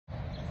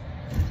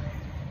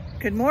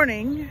Good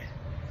morning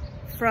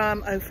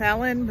from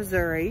O'Fallon,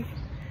 Missouri,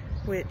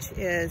 which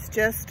is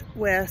just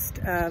west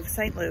of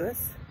St. Louis.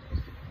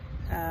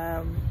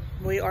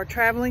 We are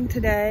traveling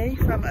today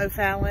from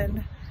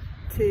O'Fallon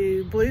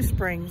to Blue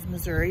Springs,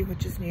 Missouri,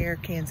 which is near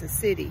Kansas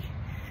City.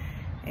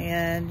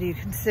 And you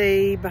can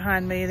see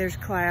behind me there's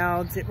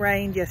clouds. It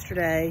rained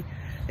yesterday.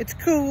 It's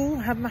cool,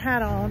 I have my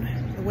hat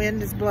on. The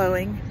wind is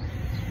blowing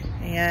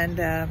and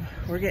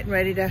we're getting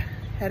ready to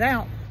head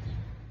out.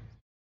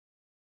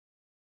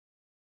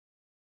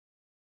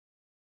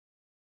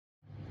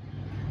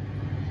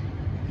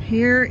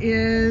 Here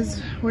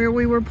is where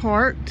we were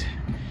parked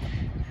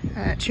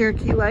at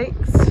Cherokee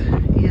Lakes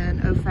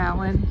in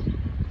O'Fallon,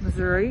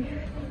 Missouri.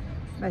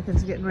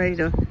 Nathan's getting ready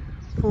to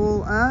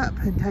pull up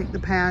and take the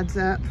pads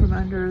up from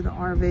under the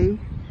RV.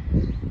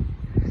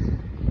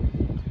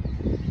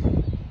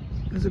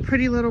 It was a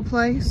pretty little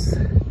place.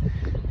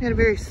 We had a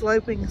very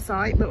sloping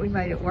site, but we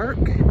made it work.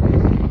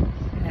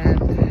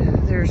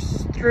 And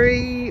there's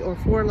 3 or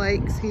 4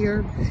 lakes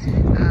here.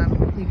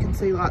 You can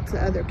see lots of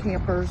other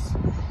campers.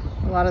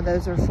 A lot of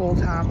those are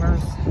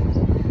full-timers.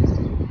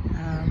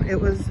 It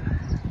was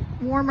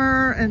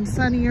warmer and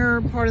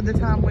sunnier part of the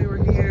time we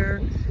were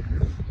here.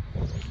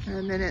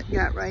 And then it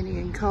got rainy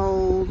and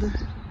cold.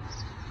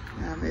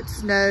 It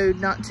snowed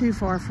not too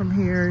far from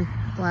here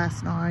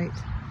last night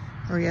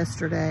or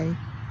yesterday.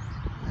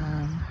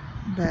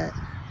 But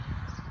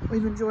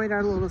we've enjoyed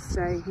our little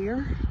stay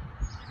here.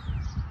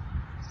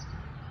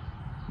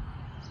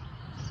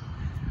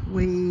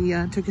 We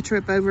took a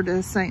trip over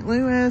to St.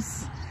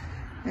 Louis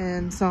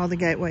and saw the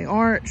Gateway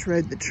Arch,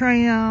 rode the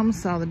tram,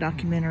 saw the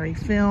documentary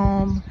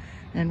film,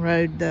 and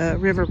rode the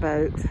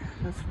riverboat.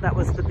 That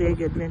was the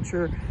big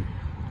adventure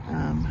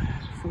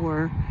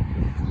for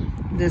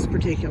this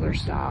particular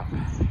stop.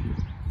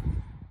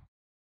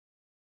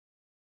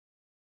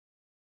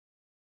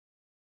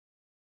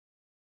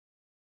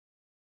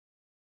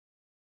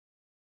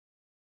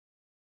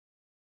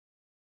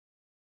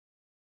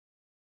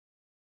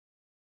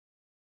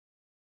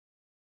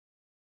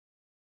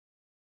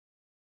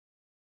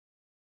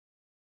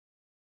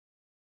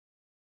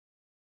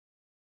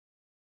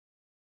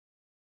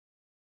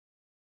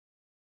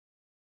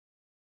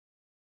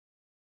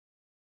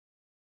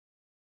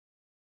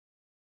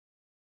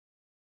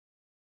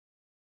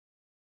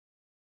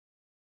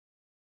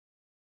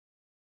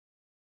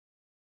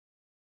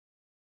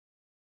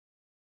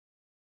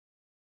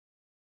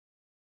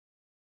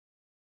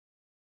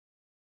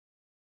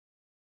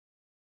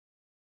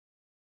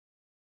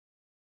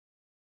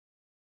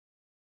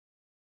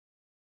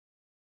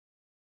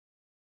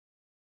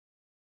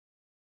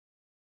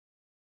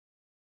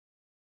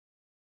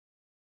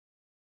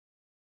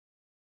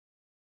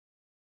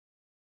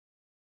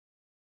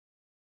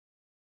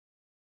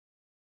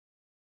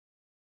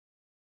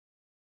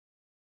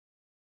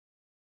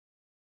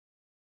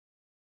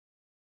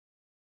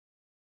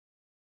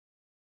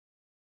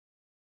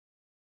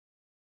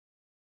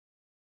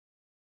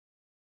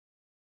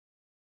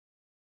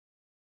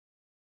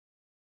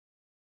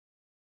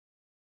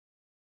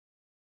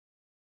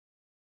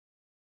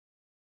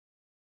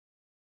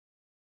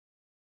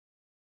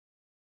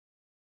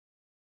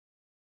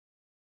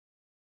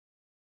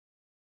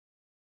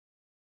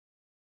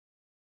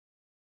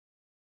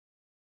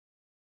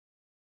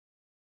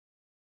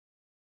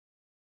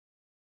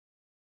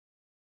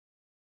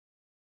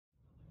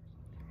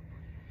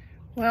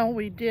 Well,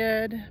 we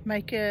did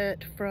make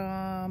it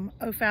from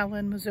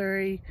O'Fallon,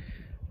 Missouri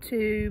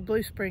to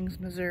Blue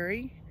Springs,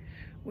 Missouri.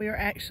 We are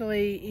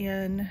actually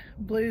in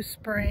Blue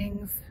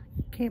Springs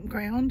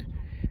Campground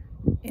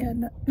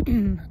in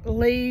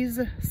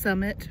Lee's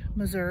Summit,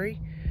 Missouri,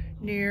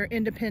 near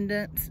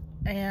Independence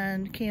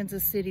and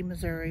Kansas City,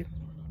 Missouri.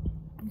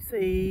 You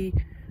see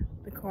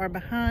the car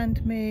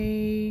behind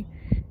me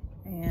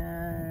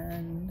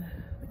and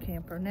the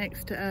camper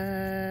next to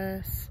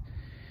us.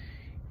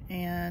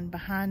 And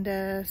behind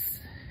us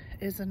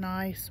is a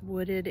nice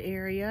wooded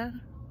area.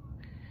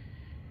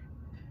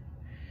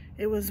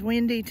 It was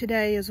windy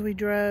today as we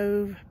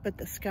drove, but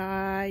the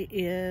sky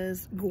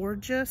is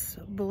gorgeous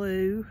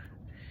blue.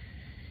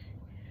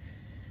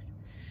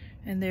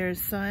 And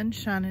there's sun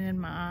shining in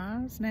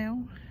my eyes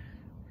now.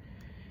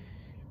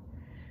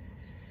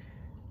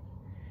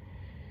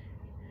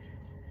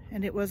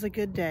 And it was a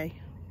good day.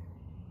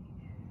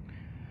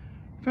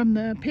 From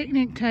the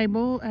picnic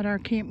table at our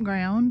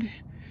campground,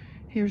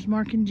 here's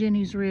Mark and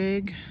Jenny's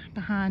rig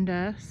behind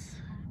us,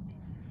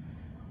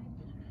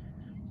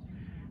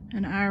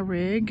 and our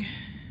rig.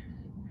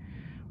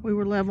 We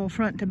were level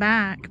front to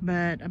back,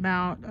 but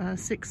about a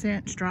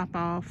 6-inch drop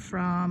off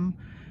from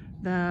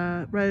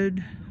the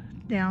road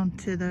down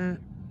to the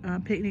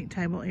picnic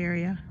table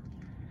area.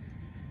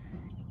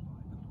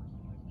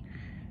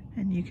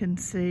 And you can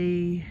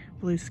see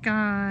blue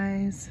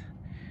skies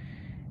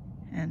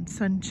and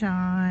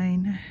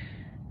sunshine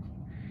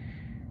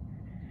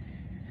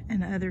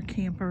and other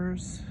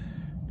campers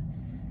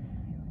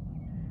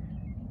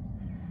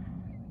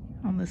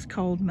on this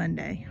cold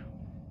Monday.